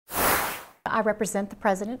I represent the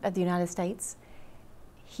President of the United States.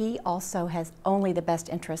 He also has only the best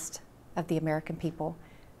interest of the American people.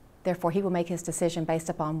 Therefore, he will make his decision based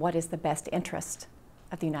upon what is the best interest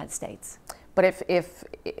of the United States. But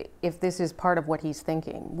if this is part of what he's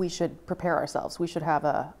thinking, we should prepare ourselves. We should have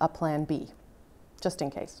a plan B, just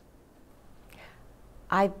in case.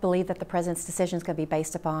 I believe that the President's decision is going to be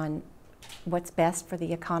based upon what's best for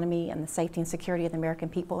the economy and the safety and security of the American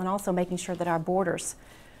people, and also making sure that our borders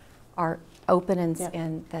are open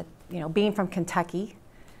and that, you know, being from Kentucky,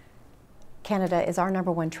 Canada is our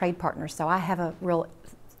 #1 trade partner, so I have a real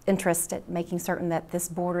interest at making certain that this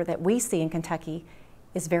border that we see in Kentucky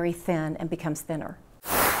is very thin and becomes thinner.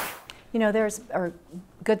 You know, there's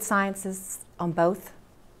good sciences on both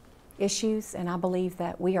issues, and I believe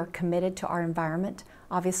that we are committed to our environment.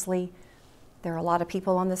 Obviously, there are a lot of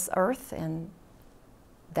people on this earth, and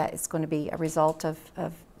that is going to be a result of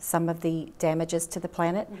some of the damages to the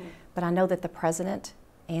planet. Mm-hmm. But I know that the President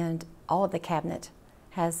and all of the Cabinet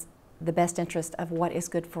has the best interest of what is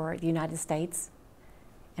good for the United States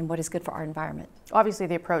and what is good for our environment. Obviously,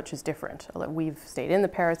 the approach is different. We've stayed in the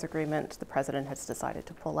Paris Agreement. The President has decided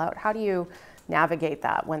to pull out. How do you navigate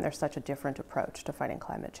that when there's such a different approach to fighting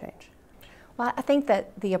climate change? Well, I think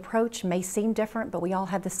that the approach may seem different, but we all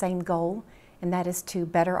have the same goal, and that is to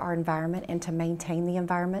better our environment and to maintain the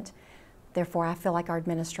environment. Therefore, I feel like our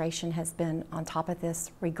administration has been on top of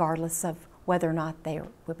this regardless of whether or not they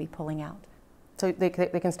would be pulling out. So they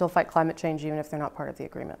can still fight climate change even if they're not part of the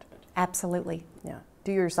agreement? Absolutely. Yeah.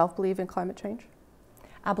 Do you yourself believe in climate change?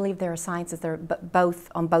 I believe there are sciences that are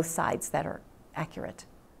on both sides that are accurate.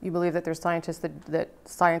 You believe that there's science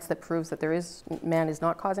that proves that man is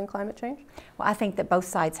not causing climate change? Well, I think that both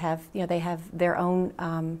sides have, you know, they have their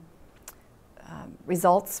own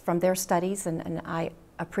results from their studies, and I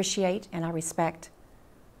appreciate and I respect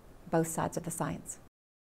both sides of the science.